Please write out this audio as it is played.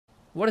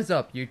What is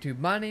up, YouTube?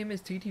 My name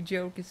is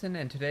Rikusen,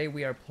 and today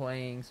we are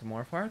playing some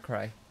more Far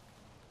Cry.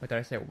 What did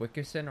I say,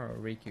 Rikusen or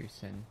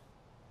Rikusen?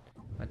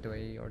 What, do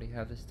I already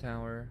have this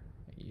tower?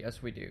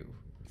 Yes, we do.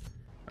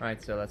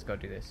 Alright, so let's go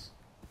do this.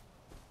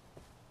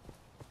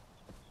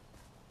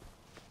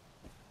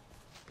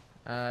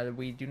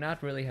 We do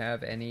not really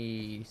have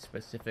any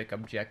specific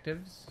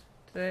objectives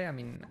today. I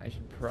mean, I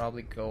should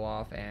probably go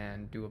off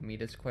and do a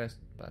Midas quest,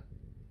 but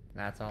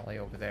that's all the way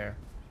over there.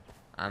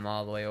 I'm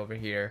all the way over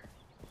here.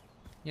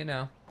 You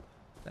know,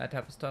 that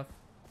type of stuff.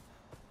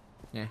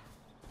 Yeah.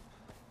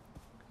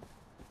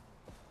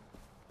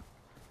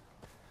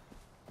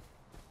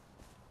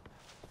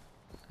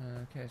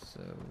 Okay,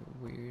 so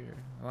we're...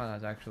 Well,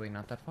 that's actually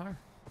not that far.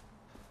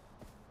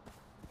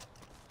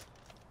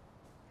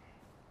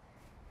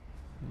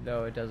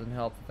 Though it doesn't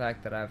help the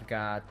fact that I've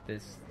got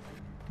this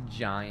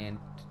giant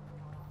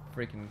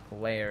freaking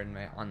glare in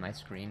on my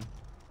screen.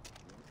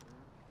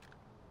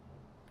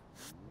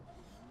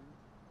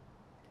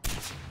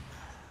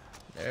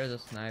 There's a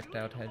sniped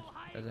out head.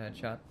 There's a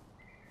headshot.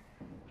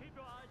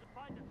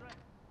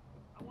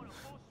 You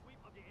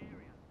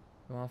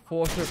want a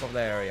full sweep of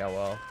the area?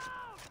 Well,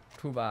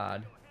 too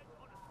bad.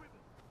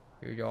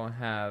 You don't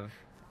have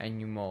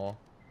any more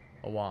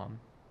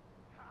alarm.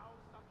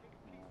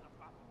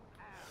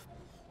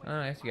 Oh,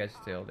 I guess you guys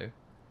still do.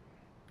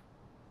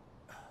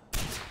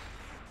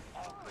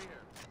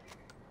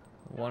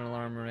 One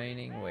alarm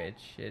remaining,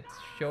 which it's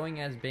showing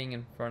as being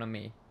in front of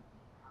me.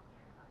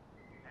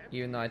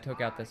 Even though I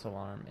took out this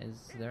alarm.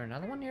 Is there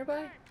another one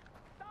nearby?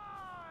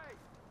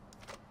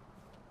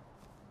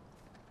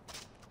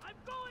 I'm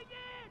going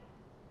in!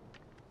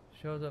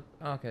 Shows up.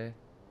 Okay.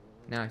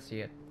 Now I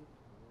see it.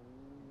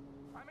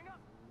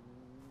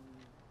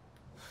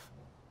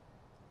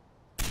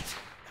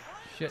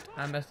 Shit,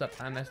 I messed up.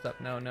 I messed up.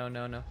 No, no,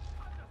 no, no.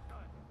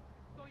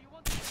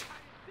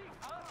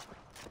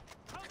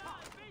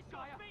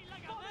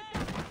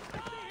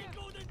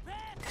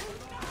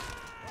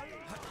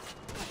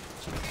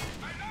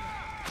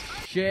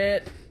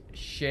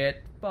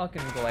 Shit,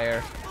 fucking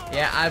glare.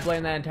 Yeah, I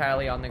blame that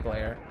entirely on the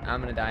glare. I'm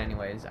gonna die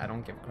anyways. I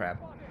don't give a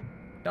crap.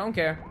 Don't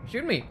care.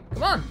 Shoot me.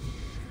 Come on.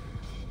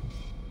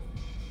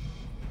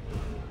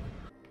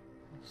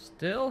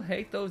 Still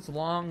hate those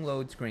long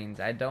load screens.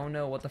 I don't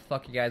know what the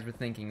fuck you guys were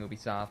thinking,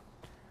 Ubisoft.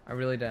 I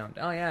really don't.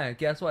 Oh yeah,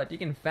 guess what? You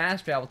can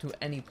fast travel to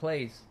any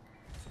place.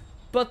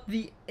 But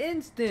the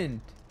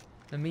instant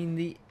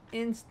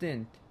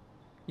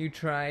you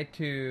try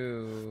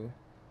to...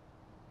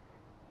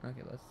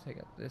 Okay, let's take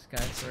out this guy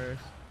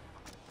first.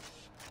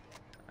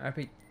 I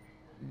repeat,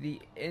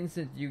 the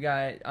instant you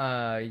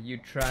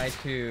try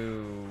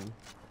to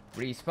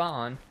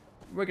respawn,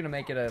 we're gonna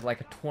make it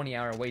like a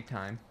 20-hour wait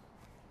time.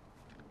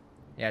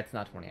 Yeah, it's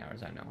not 20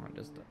 hours, I know, I'm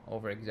just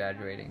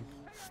over-exaggerating.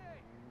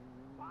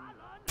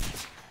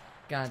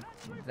 God,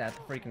 that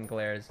freaking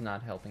glare is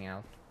not helping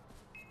out.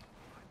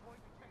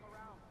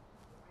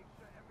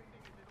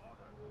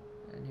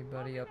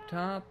 Anybody up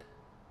top?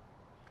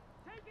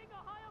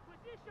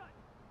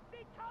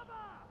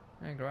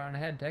 Hey, go on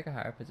ahead, take a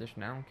higher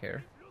position, I don't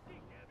care.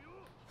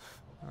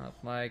 Not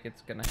like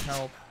it's gonna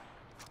help.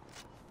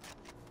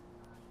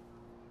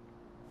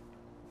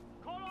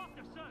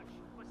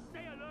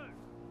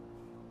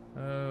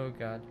 Oh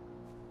god.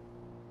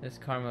 This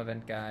karma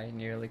event guy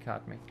nearly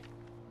caught me.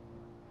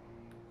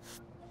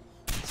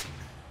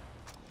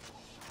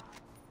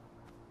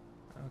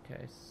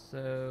 Okay,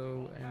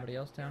 so anybody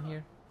else down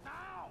here?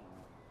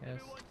 Yes.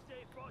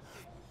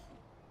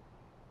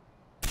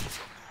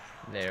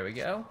 There we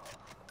go.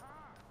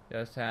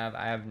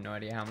 I have no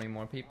idea how many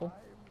more people.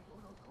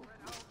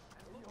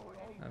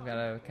 I've got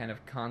to kind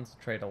of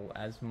concentrate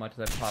as much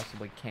as I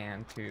possibly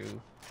can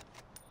to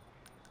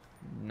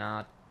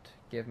not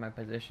give my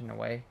position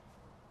away.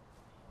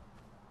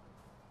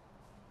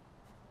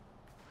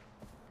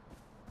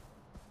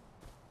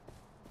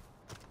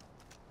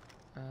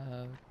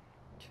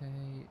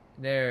 Okay,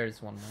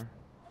 there's one more.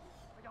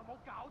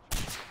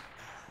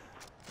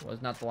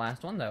 Was not the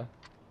last one though.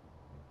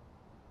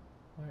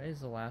 Where is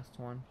the last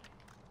one?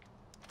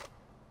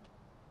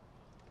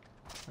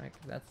 Like,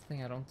 that's the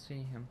thing, I don't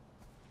see him.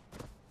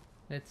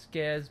 It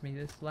scares me.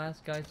 This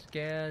last guy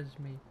scares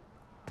me.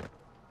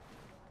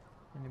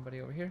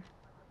 Anybody over here?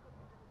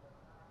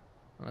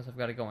 Unless I've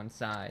got to go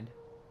inside.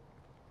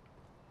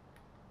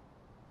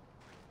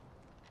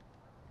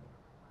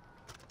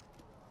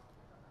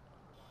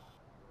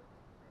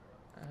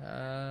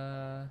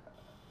 I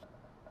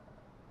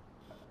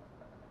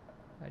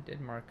did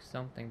mark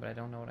something, but I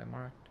don't know what I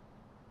marked.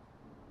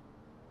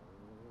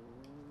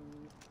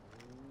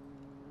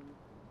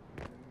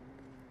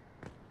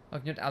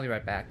 Okay, I'll be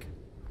right back.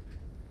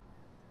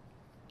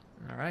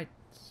 Alright,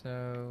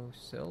 so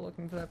still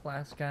looking for that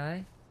last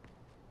guy.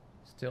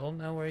 Still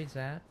know where he's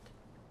at.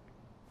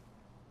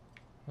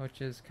 Which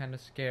is kind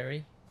of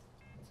scary.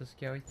 It's a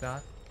scary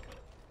thought.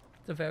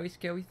 It's a very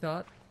scary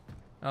thought.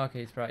 Okay,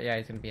 he's probably, yeah,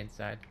 he's gonna be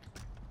inside.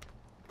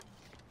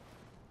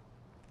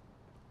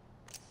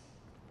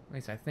 At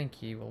least I think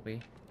he will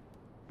be.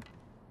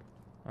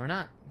 Or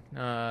not.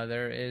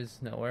 There is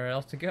nowhere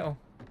else to go.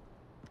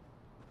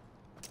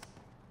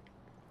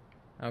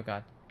 Oh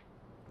god.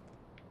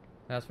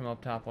 That's from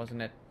up top,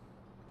 wasn't it?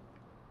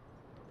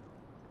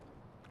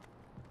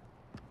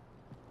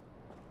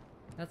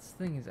 That's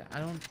the thing, is that I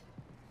don't...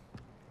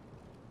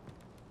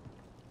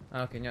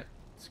 Okay, yeah,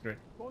 screw it.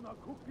 Gonna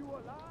cook you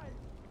alive.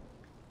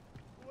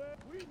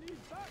 We need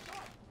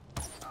backup.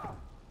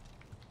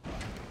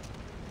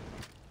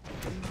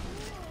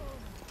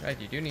 Right,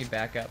 you do need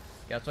backup.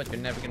 Guess what? You're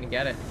never gonna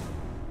get it.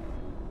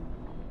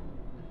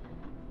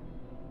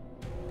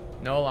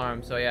 No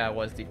alarm, so yeah, I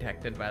was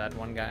detected by that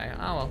one guy.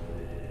 Oh well.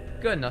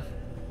 Good enough.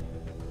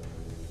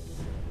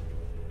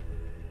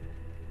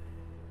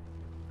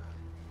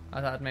 I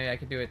thought maybe I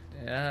could do it.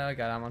 Oh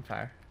god, I'm on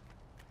fire.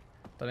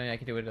 Thought maybe I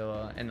could do it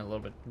in a little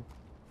bit.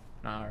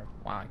 Or,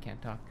 wow, I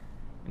can't talk.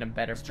 In a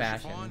better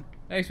fashion.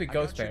 Nice with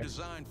ghost bear.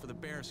 Design for the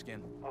bear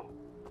skin. Oh,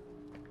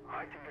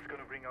 I think it's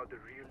gonna bring out the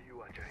real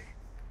you, Ajay.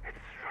 It's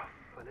rough,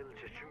 a little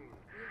jejune,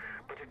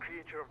 but a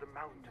creature of the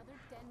mountains,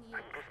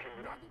 and bristling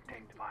with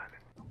untamed violence.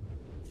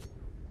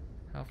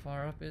 How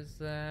far up is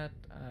that?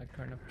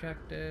 Current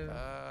objective.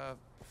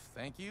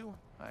 Thank you.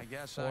 I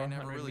guess I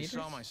never really meters?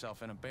 saw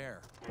myself in a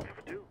bear. You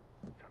never do.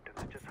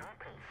 Sometimes it just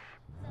happens.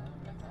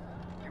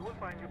 You will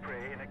find your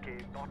prey in a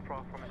cave not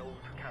far from an old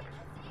cabin.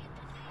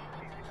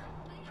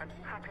 And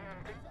happy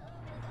hunting.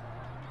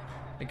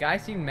 The guy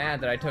seemed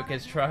mad that I took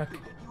his truck.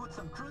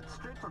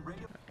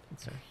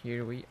 So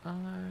here we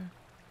are.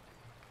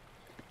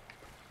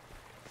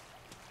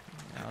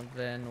 Now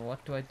then,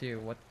 what do I do?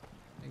 What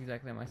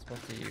exactly am I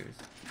supposed to use?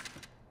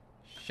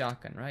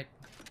 Shotgun, right?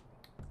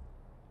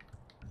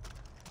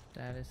 If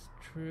that is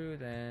true,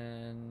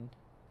 then...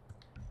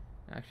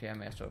 Actually, I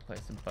may as well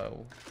replace a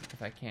bow,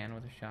 if I can,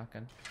 with a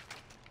shotgun.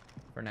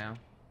 For now.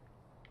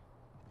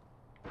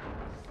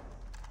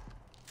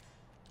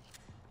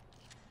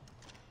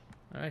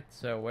 Alright,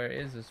 so where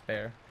is this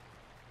bear?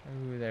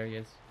 Ooh, there he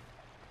is.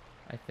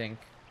 I think.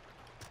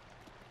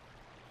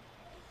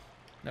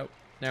 Nope.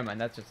 Never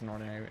mind, that's just an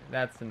ordinary...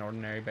 That's an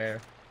ordinary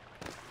bear.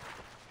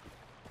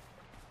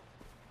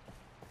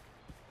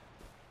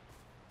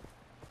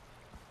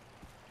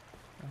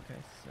 Okay,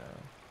 so...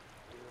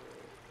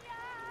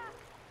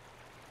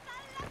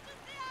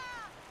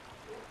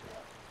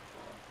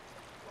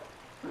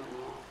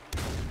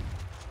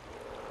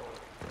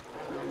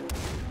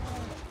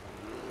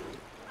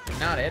 You're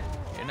not it.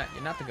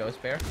 You're not the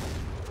ghost bear.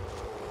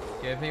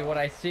 Give me what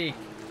I seek.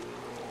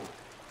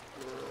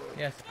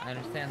 Yes, I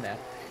understand that.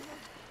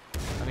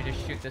 Let me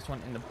just shoot this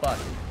one in the butt.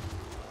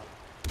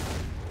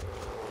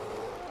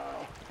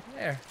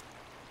 There.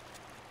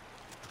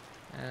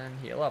 And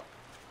heal up.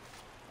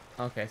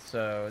 Okay,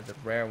 so the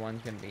rare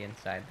one's gonna be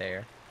inside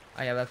there.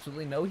 I have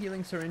absolutely no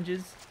healing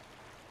syringes.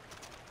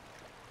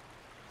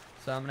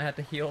 So I'm gonna have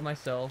to heal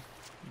myself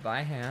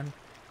by hand.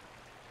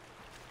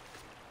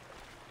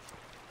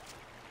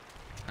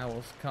 I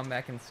will come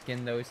back and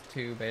skin those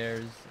two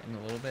bears in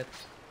a little bit.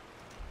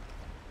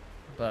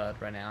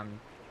 But right now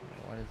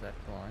what is that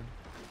glowing?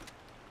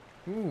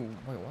 Ooh,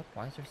 wait, what?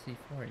 Why is there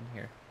C4 in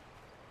here?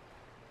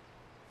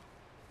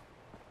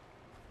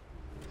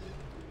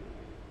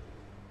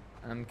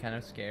 I'm kind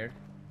of scared.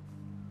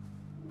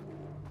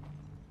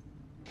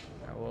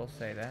 I will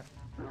say that.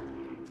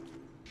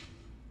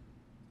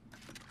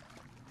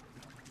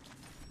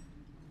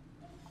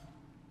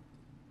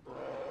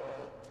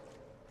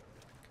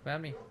 Come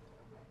at me.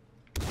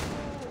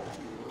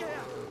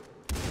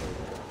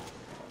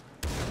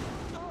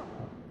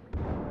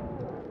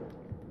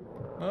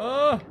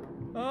 Oh!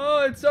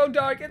 Oh, it's so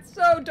dark! It's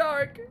so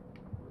dark!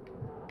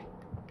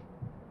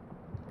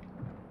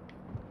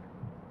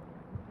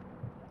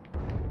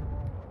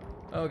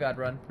 Oh god,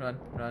 run, run,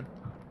 run.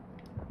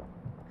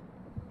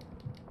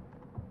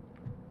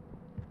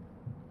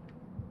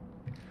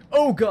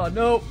 Oh god,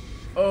 no!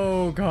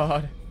 Oh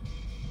god.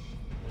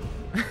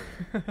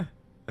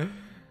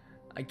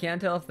 I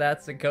can't tell if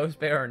that's a ghost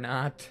bear or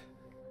not.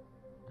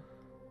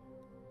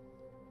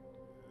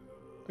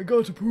 I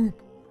got to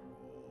poop.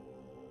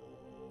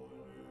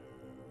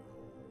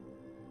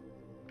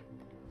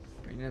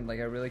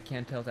 Like, I really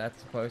can't tell if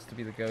that's supposed to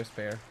be the ghost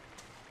bear.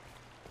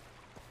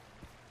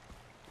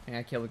 And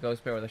I kill the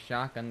ghost bear with a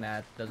shotgun,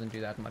 that doesn't do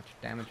that much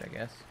damage, I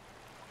guess.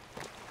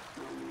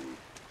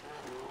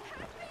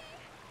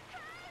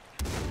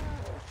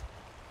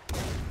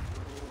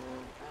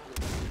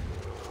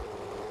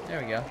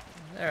 There we go.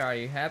 There, are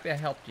you happy I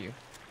helped you?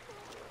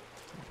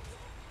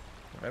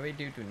 Whatever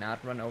you do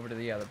not run over to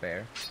the other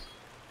bear.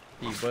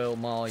 He will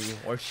maul you,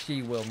 or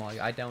she will maul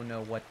you. I don't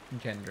know what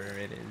gender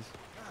it is.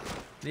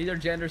 These are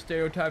gender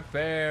stereotype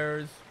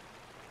bears.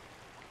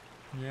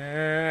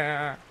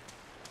 Yeah.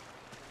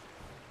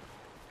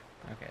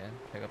 Okay,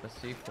 pick up a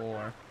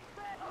C4.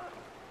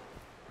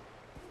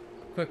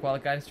 Quick, while the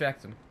guy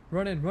distracts him.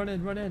 Run in, run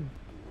in, run in.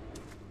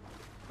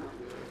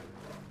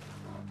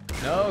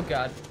 No,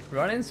 God.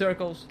 Run in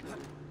circles.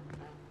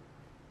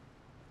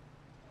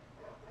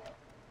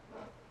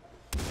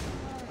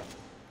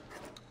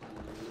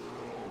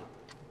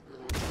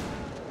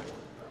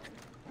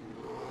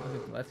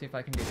 let's see if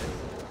I can do this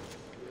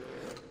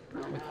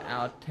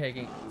without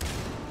taking.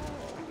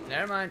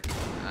 Never mind.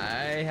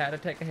 I had to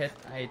take a hit.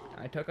 I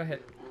took a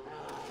hit,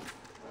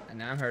 and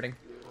now I'm hurting.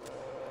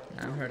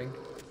 Now I'm hurting.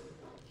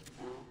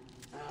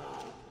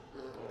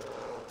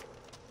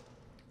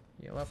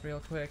 Heal up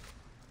real quick.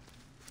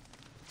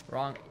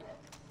 Wrong.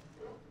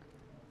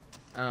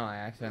 Oh, I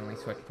accidentally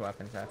switched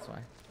weapons. That's why.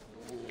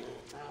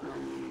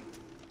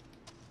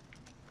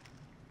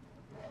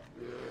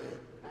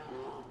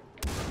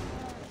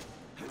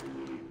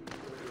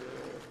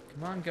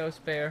 Come on,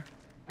 Ghost Bear.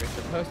 You're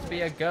supposed to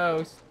be a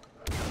ghost.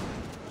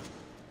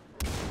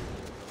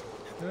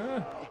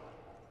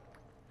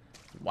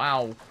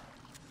 Wow.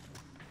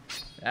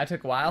 That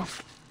took a while.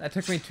 That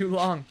took me too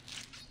long.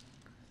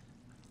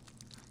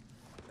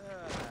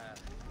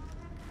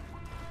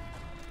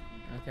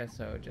 Okay,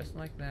 so just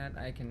like that,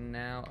 I can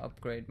now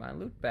upgrade my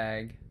loot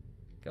bag.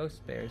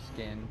 Ghost Bear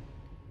skin.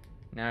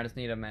 Now I just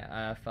need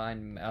to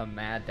find a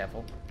Mad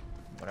Devil.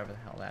 Whatever the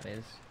hell that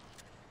is.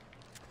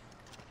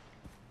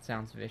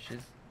 Sounds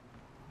vicious.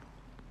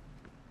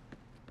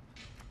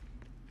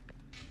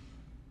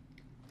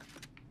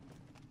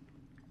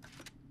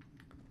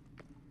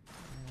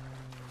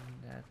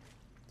 And that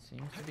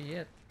seems to be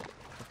it.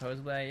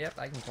 Supposedly, yep,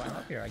 I can climb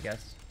up here, I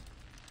guess.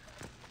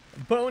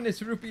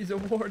 Bonus rupees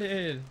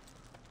awarded!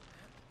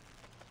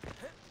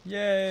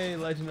 Yay,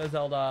 Legend of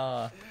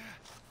Zelda!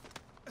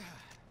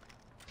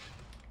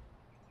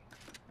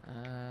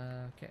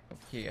 Okay, up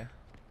here.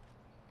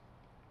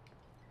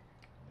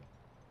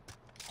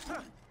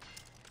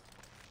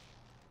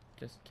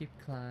 Just keep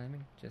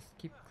climbing, just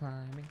keep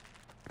climbing.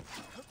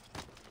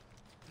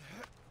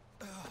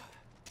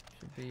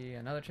 Should be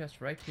another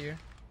chest right here.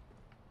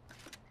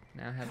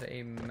 Now have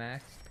a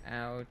maxed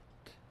out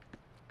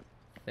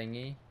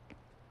thingy.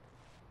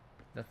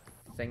 The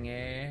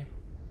thingy.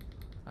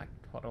 Like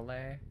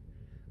totally.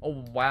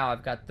 Oh wow,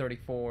 I've got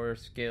 34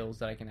 skills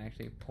that I can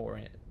actually pour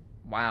in it.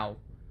 Wow.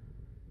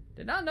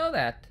 Did not know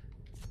that.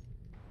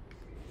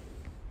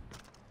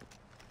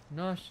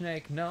 No,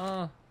 Snake,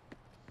 no.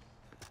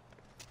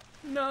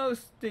 No,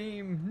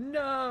 Steam,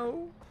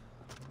 no.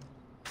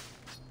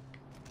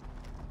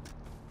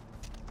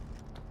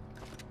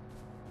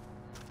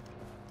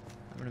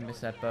 I'm gonna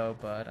miss that bow,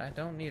 but I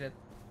don't need it.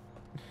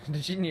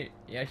 Did she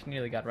yeah, she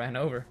nearly got ran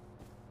over.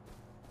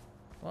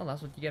 Well,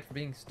 that's what you get for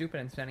being stupid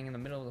and standing in the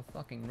middle of the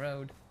fucking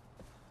road.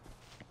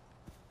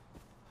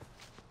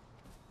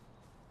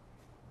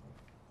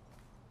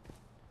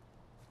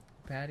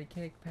 Patty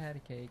cake,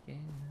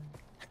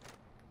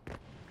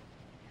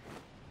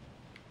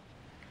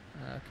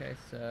 okay,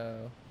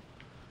 so...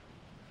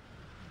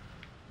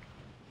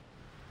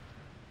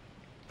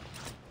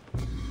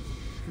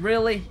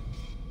 Really?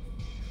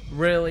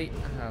 Really?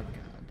 Oh, God.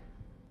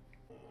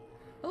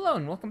 Hello,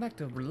 and welcome back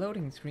to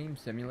Reloading Scream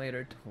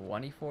Simulator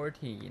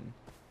 2014.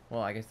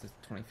 Well, I guess it's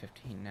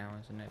 2015 now,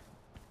 isn't it?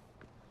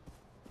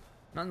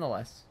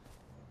 Nonetheless,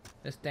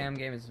 this damn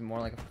game is more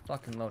like a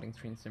fucking loading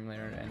screen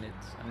simulator, and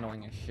it's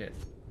annoying as shit.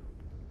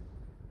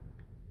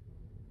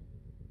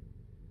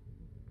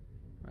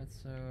 Right,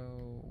 so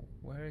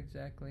where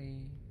exactly?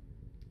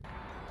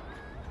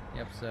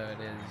 Yep, so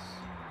it is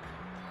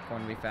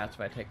going to be fast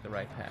if I take the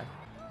right path.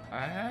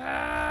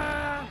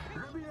 Ah!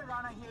 Ruby and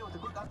Rana here with a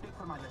quick update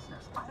for my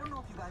listeners. I don't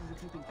know if you guys are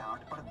keeping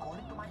count, but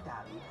according to my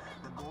tally,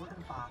 the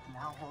Golden Path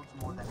now holds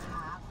more than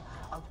half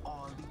of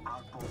all the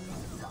outposts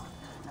in the town.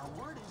 Now,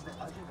 word is that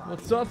Ajay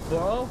What's up,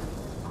 bro?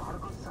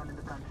 prodigal son in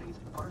the country, is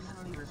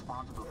personally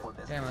responsible for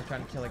this. Damn, I'm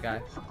trying to kill a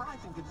guy.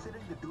 Surprising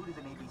considering the dude is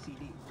an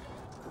ABCD.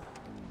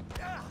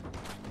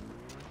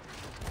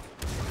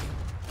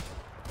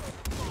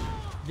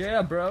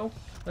 Yeah, bro.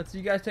 Let's see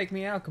you guys take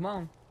me out. Come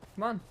on.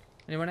 Come on.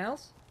 Anyone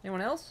else?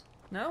 Anyone else?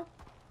 No?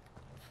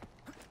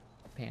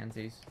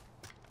 Pansies.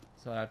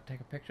 So I have to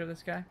take a picture of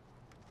this guy?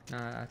 No,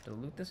 I have to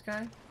loot this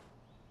guy?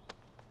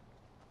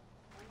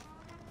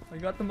 I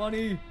got the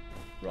money!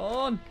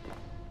 Run!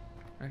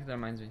 Actually, that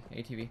reminds me.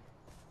 ATV.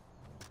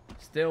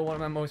 Still one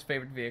of my most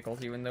favorite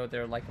vehicles, even though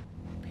they're like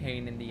a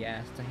pain in the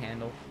ass to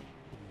handle.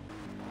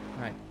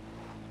 Alright.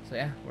 So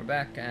yeah, we're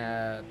back.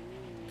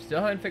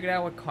 Still haven't figured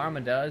out what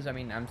karma does. I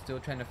mean, I'm still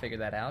trying to figure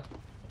that out.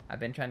 I've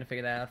been trying to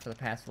figure that out for the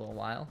past little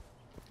while.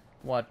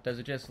 What, does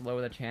it just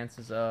lower the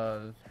chances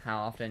of how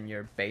often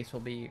your base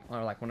will be,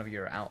 or like one of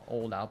your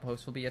old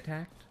outposts will be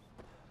attacked?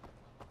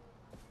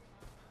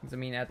 Because I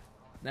mean, as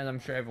I'm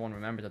sure everyone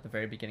remembers, at the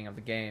very beginning of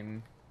the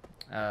game,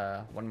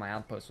 one of my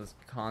outposts was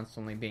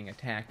constantly being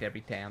attacked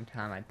every damn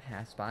time I'd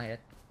pass by it.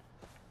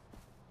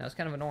 That was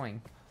kind of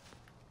annoying.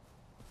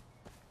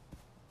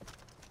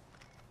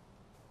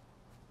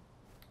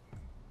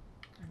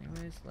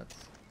 Anyways, let's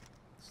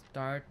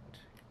start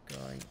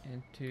going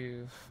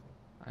into...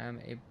 I am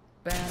a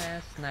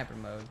badass sniper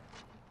mode.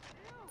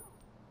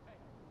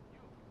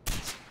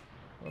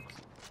 Whoops.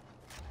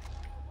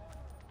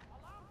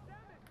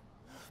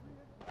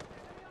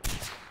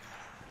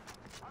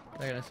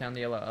 They're gonna sound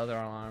the other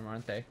alarm,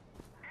 aren't they?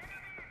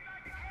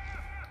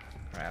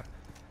 Crap.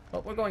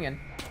 Well, we're going in.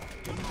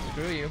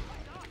 Screw you.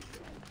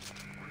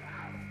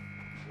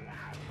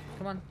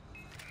 Come on.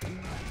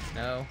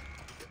 No.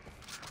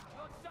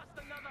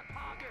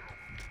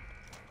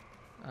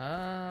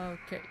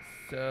 Okay,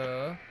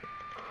 so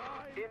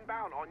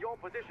Inbound on your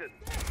position.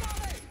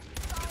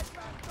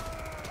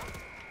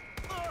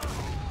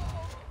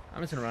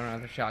 I'm just gonna run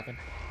around with a shotgun.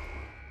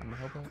 I'm a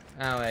hobo.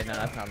 Oh wait, no,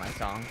 that's not my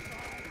song.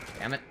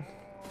 Damn it.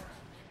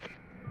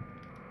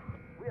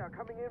 We are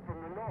coming in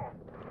from the north.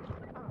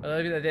 For those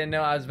of you that didn't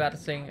know, I was about to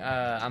sing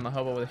I'm a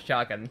hobo with a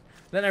shotgun.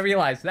 Then I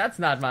realized that's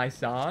not my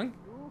song.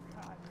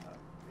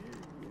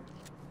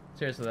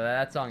 Seriously,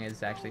 that song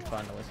is actually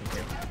fun to listen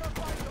to.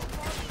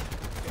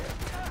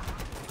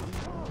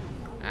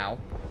 Ow.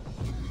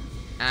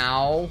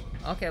 Ow.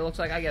 Okay, looks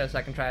like I get a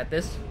second try at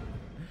this.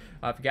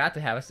 I forgot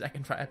to have a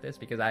second try at this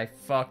because I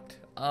fucked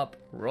up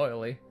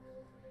royally.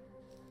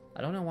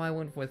 I don't know why I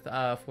went with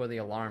for the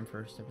alarm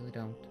first. I really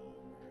don't.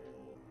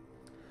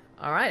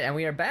 Alright, and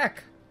we are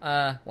back.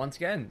 Once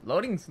again,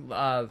 loading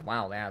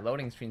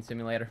screen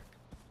simulator.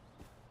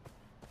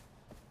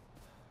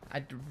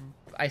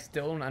 I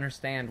still don't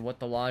understand what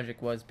the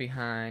logic was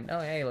behind, oh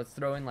hey, let's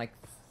throw in like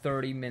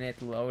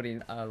 30-minute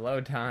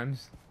load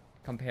times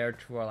compared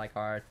to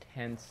our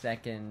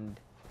 10-second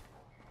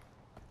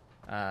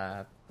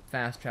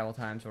fast travel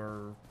times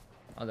or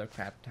other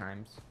crap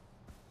times.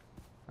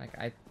 Like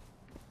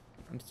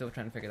I'm still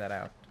trying to figure that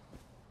out.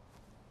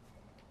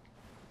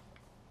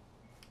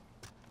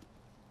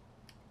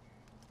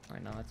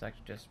 Alright, now let's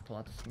actually just pull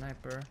out the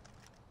sniper.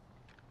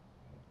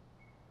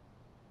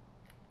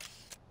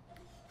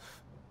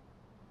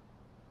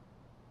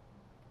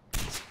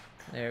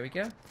 There we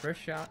go. First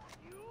shot.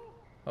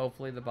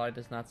 Hopefully the body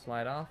does not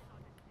slide off.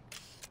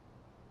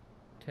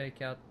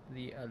 Take out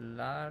the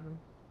alarm.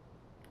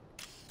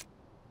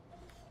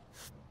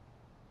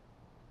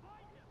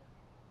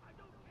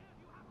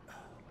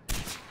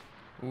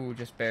 Ooh,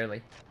 just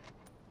barely.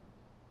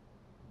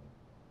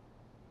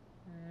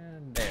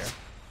 And there.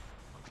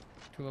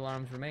 2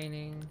 alarms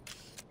remaining.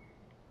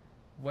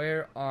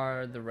 Where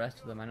are the rest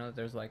of them? I know that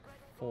there's like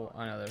 4.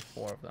 I know there's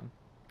 4 of them.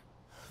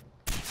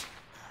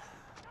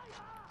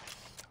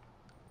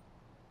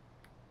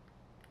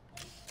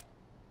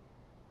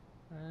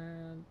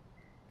 And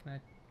can I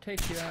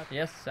take you out?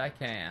 Yes, I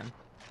can.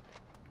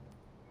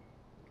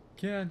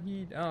 Can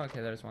he? Oh,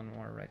 okay, there's one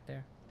more right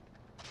there.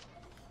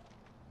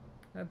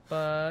 Hey,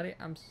 buddy,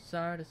 I'm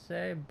sorry to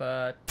say,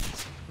 but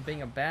for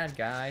being a bad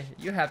guy,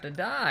 you have to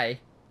die.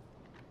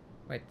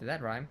 Wait, did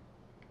that rhyme?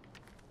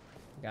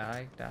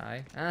 Guy,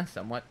 die.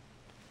 Somewhat.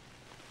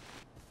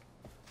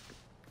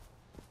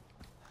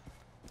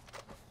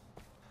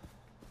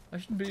 I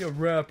should be a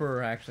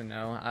rapper, actually,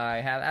 no.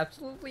 I have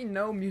absolutely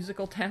no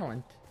musical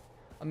talent.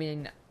 I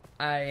mean,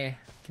 I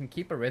can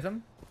keep a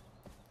rhythm.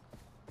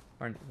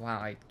 Or, wow,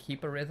 I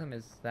keep a rhythm?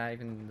 Is that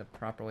even the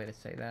proper way to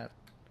say that?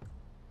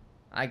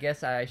 I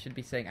guess I should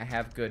be saying I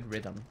have good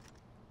rhythm.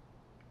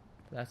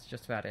 That's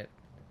just about it.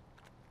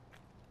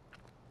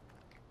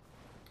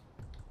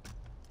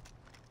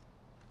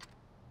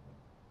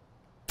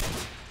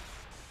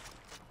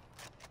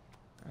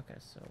 Okay,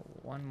 so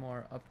one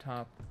more up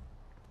top.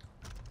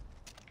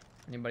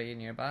 Anybody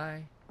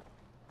nearby?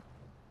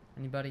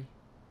 Anybody?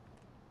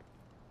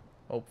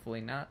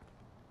 Hopefully not.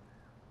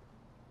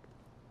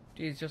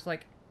 Geez, just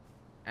like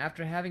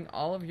after having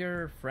all of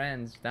your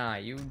friends die,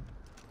 you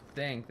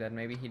think that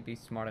maybe he'd be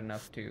smart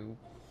enough to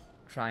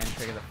try and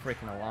trigger the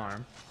freaking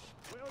alarm.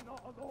 We're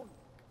not alone.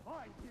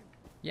 Find him.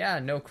 Yeah,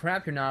 no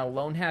crap, you're not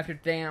alone. Half your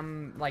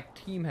damn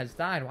team has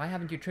died. Why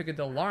haven't you triggered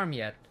the alarm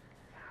yet?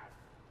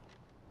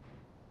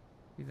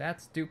 You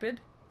that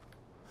stupid?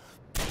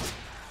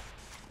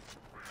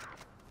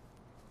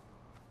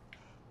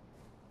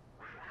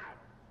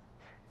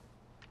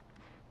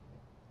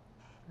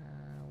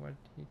 Where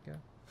did he go?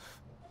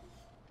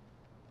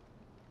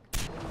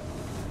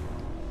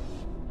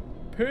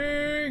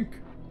 Pink!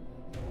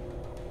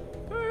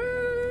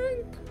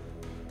 Pink!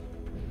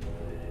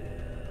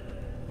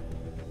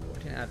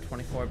 14 out of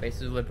 24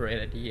 bases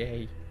liberated,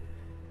 yay.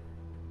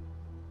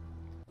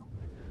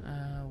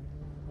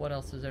 What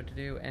else is there to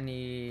do?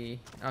 Any...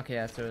 Okay,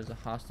 yeah, so there's a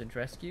hostage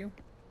rescue.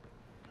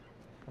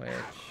 Which,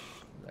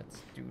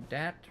 let's do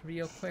that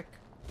real quick.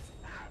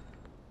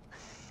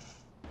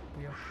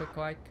 Real quick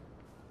like.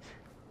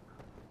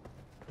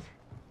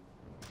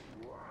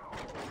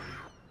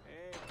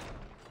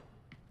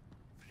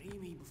 Free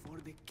me before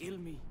they kill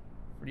me.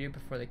 Free you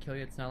before they kill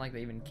you. It's not like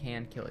they even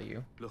can kill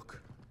you. Look,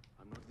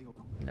 I'm not the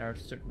And there are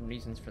certain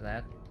reasons for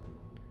that.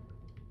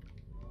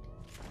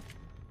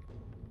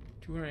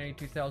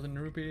 282,000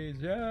 rupees,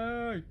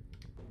 yay!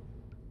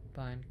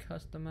 Buy and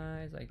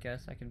customize. I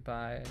guess I can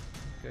buy a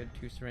good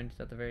 2 syringes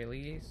at the very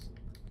least.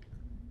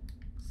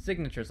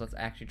 Signatures. Let's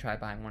actually try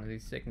buying one of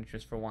these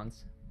signatures for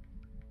once.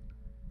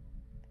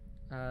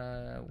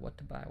 What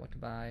to buy? What to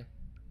buy?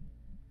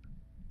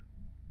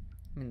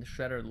 I mean, the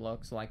shredder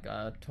looks like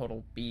a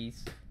total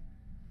beast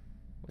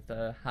with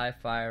a high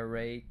fire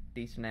rate,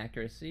 decent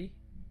accuracy,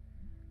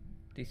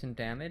 decent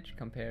damage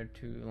compared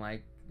to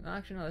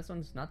actually no, this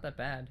one's not that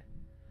bad.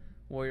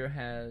 Warrior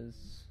has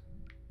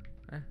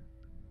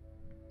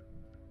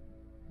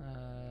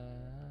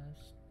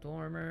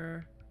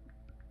Stormer,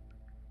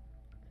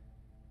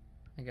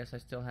 I guess I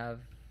still have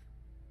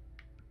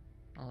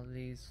all of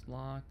these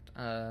locked.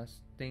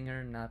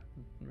 Stinger, not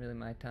really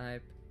my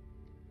type.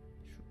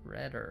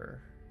 Shredder.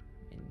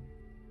 I mean,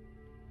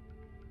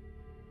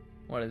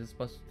 what is it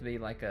supposed to be,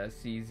 like a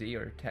CZ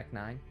or Tech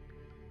 9?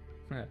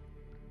 Huh.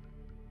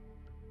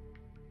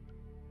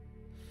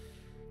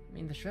 I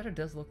mean, the Shredder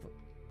does look.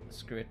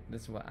 Screw it.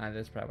 This is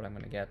probably what I'm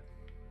gonna get.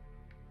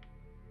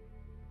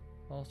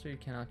 Holster you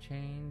cannot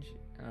change.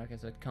 Okay,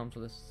 so it comes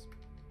with a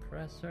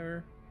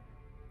suppressor.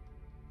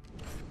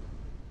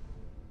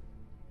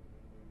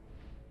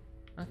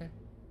 Okay.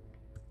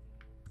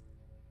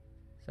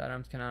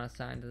 Sidearms cannot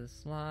assign to the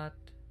slot.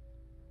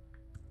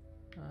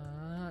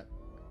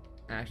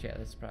 Actually, yeah,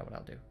 this is probably what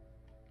I'll do.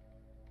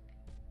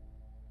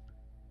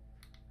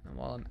 And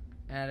while I'm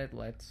at it,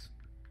 let's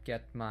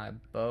get my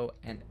bow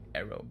and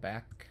arrow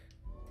back.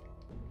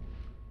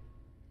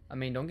 I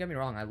mean, don't get me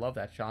wrong, I love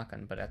that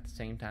shotgun, but at the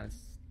same time,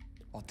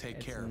 I'll take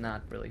it's care.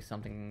 not really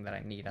something that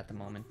I need at the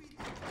moment.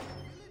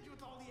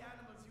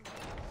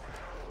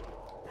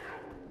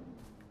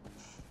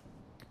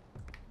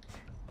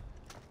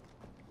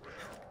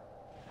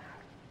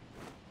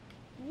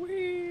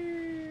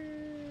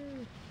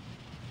 Whee!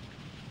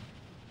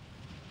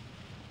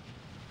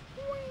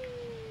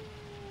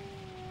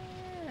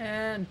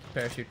 And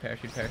parachute,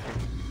 parachute, parachute.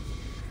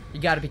 You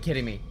gotta be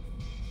kidding me.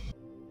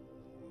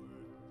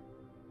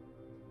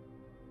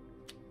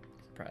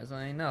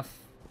 Surprisingly enough,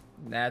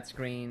 that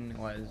screen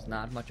was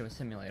not much of a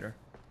simulator.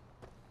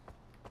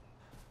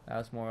 That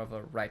was more of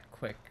a right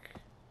quick,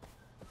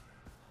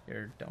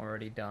 you're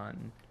already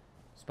done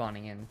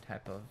spawning in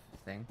type of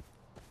thing.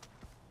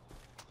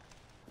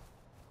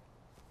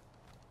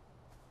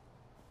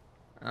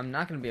 I'm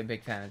not going to be a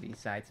big fan of these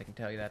sites, I can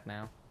tell you that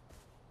now.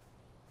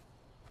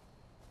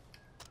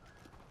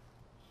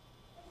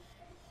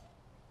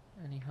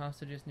 Any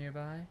hostages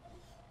nearby?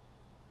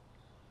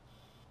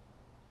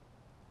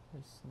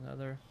 There's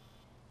another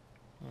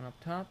one up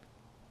top.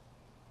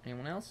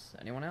 Anyone else?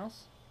 Anyone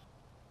else?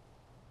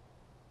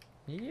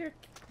 Here,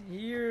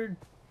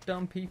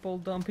 dumb people,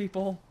 dumb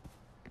people.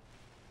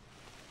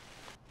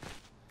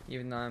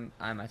 Even though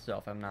I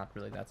myself, I'm not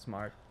really that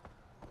smart.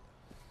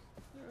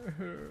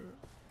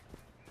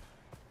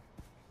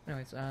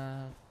 Anyways,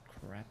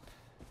 crap.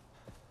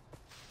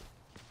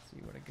 Let's see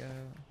where to go.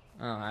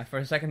 Oh, for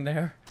a second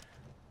there,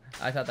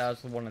 I thought that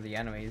was one of the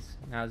enemies.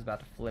 I was about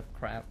to flip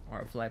crap,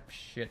 or flip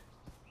shit.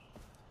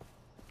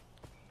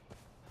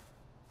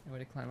 Any way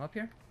to climb up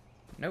here?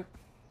 Nope.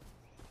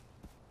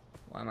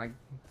 Why am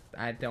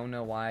I don't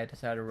know why I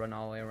decided to run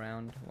all the way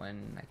around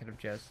when I could have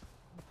just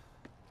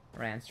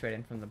ran straight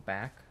in from the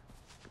back.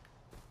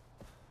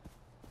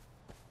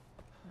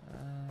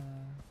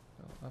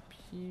 Go up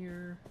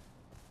here.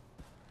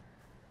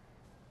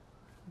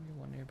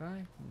 One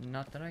nearby.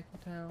 Not that I can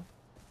tell.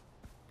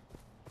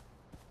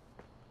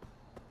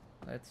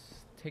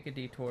 Let's take a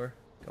detour.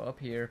 Go up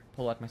here.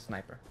 Pull out my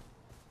sniper.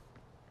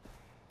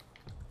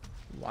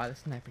 Why the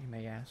sniper, you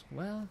may ask?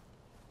 Well,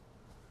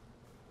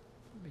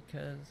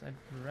 because I'd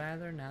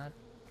rather not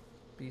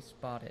be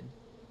spotted.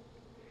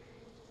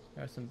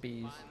 There are some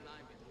bees.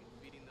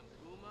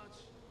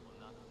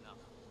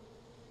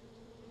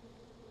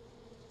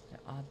 There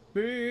are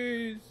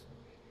bees!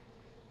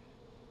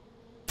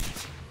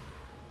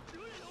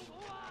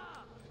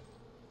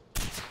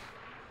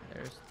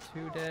 There's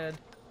two dead.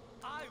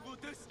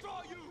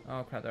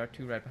 Oh crap, there are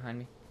two right behind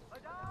me.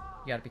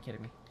 You gotta be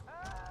kidding me.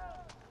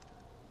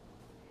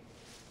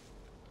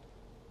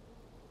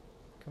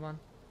 Come on.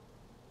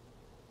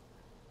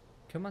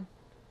 Come on.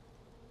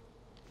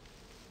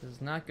 This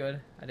is not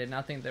good. I did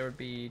not think there would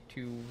be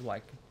two,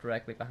 like,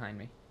 directly behind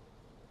me.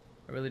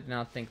 I really did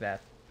not think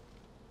that.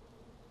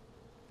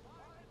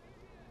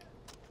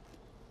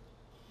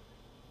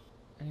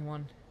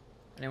 Anyone?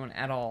 Anyone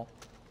at all?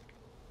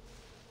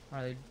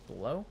 Are they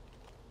below?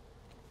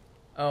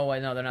 Oh,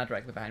 wait, no, they're not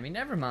directly behind me.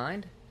 Never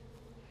mind.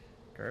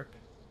 Derp.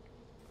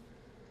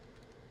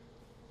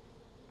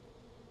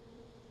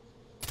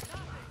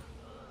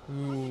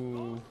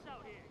 Ooh.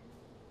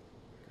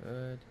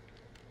 Good.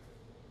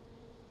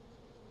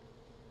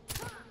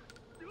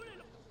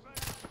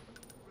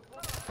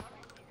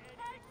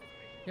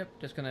 Yep,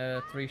 just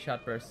gonna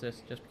 3-shot burst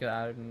this just because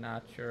I'm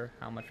not sure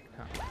how much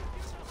time.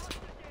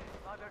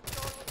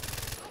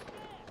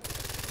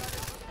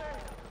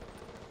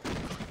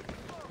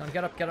 Come on,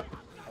 get up, get up.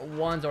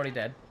 One's already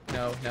dead.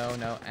 No, no,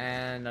 no.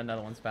 And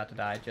another one's about to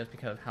die just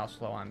because of how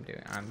slow I'm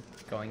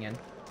going in.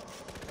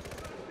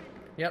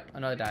 Yep,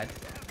 another died.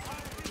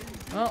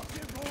 Well,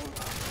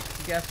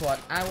 guess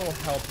what? I will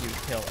help you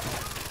kill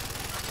him.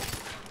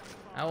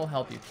 I will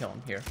help you kill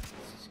him. Here.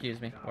 Excuse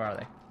me. Where are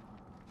they?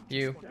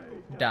 You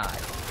die.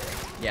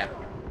 Yeah.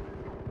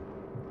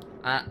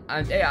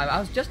 I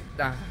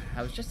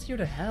was just here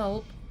to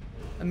help.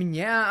 I mean,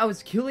 yeah, I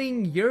was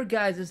killing your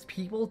guys'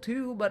 people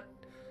too, but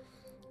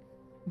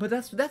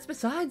that's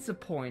besides the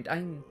point.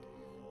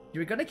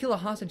 You're gonna kill a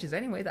hostages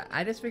anyway.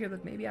 I just figured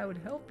that maybe I would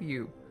help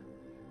you.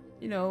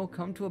 You know,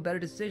 come to a better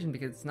decision,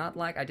 because it's not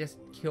like I just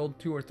killed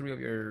 2 or 3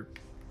 of your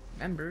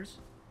members.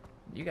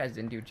 You guys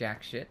didn't do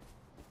jack shit.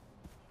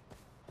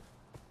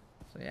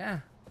 So yeah.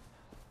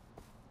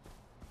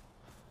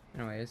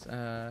 Anyways,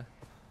 from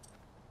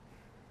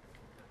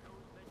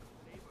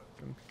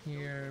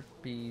here,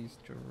 B's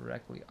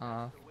directly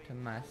off to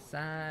my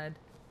side.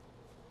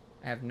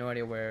 I have no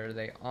idea where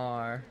they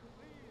are.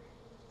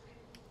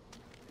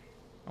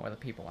 Or where the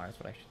people are is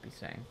what I should be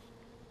saying.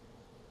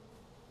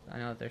 I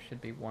know there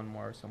should be one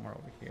more somewhere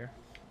over here.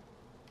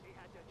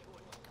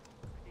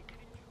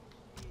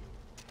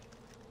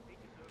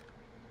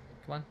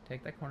 Come on,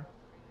 take that corner.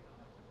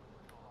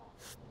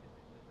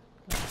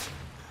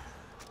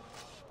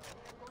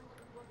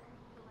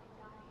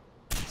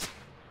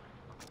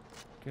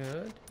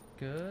 Good,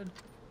 good.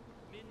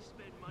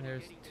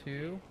 There's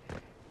two.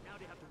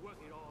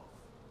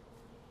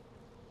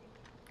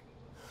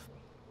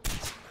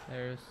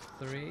 There's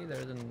three.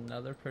 There's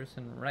another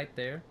person right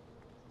there.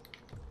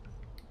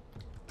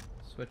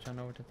 Switch on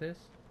over to this.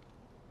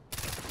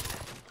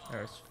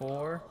 There's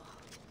four.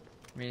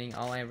 Meaning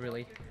all I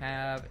really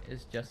have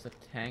is just a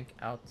tank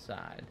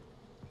outside.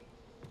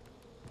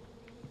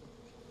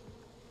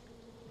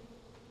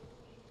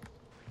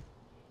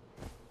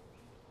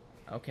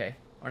 Okay.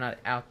 Or not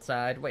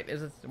outside. Wait,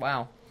 is it?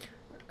 Wow.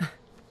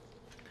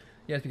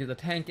 Yes, because the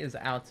tank is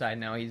outside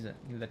now. He's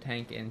the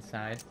tank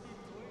inside.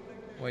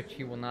 Which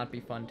he will not be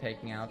fun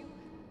taking out.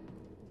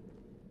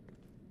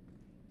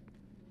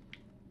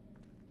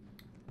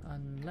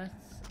 Unless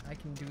I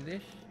can do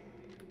this.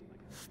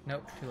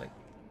 Nope, too late.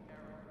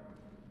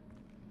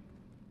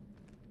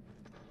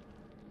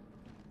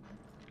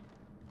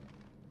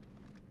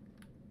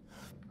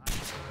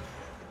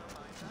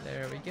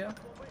 There we go.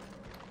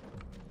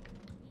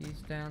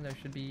 He's down. There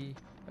should be...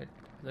 Wait,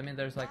 does that mean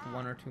there's like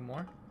one or two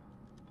more?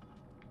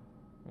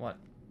 What?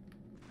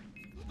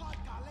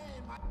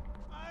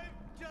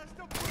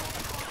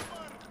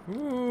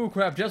 Ooh,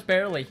 crap. Just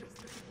barely.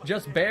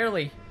 Just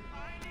barely.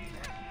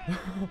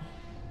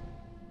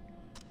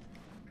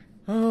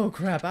 Oh,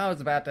 crap. I was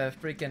about to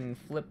freaking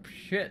flip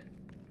shit.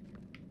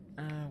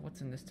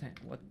 What's in this tank?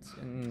 What's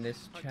in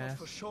this chest? I thought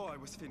for sure I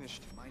was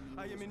finished.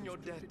 I am in your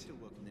debt.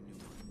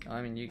 Oh,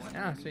 I mean, you...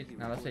 Ah, sweet.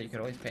 Now, let's say you could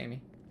always pay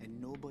me.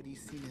 And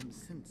nobody's seen him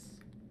since.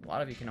 A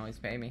lot of you can always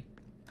pay me.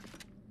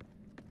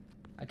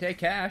 I take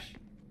cash.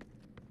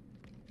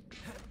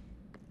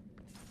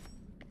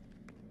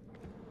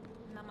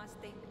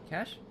 Namaste.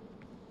 Cash?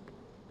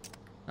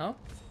 No?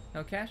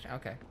 No cash?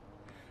 Okay.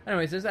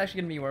 Anyways, this is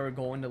actually going to be where we're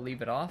going to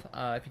leave it off.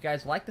 If you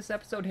guys like this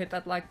episode, hit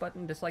that like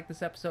button. Dislike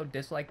this episode,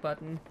 dislike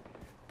button.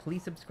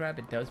 Please subscribe.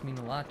 It does mean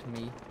a lot to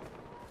me.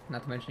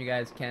 Not to mention you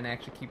guys can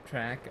actually keep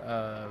track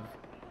of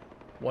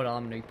what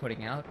I'm going to be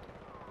putting out.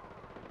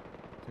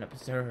 And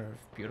observe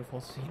beautiful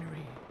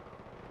scenery.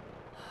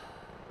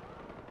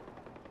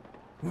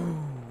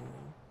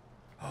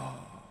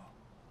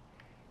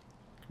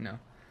 No.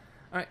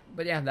 Alright,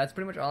 but yeah, that's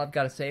pretty much all I've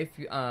got to say. If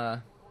you,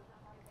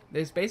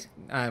 this basic...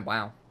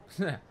 wow.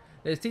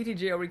 This is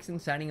TTGO Rikusen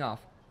signing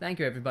off. Thank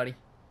you, everybody.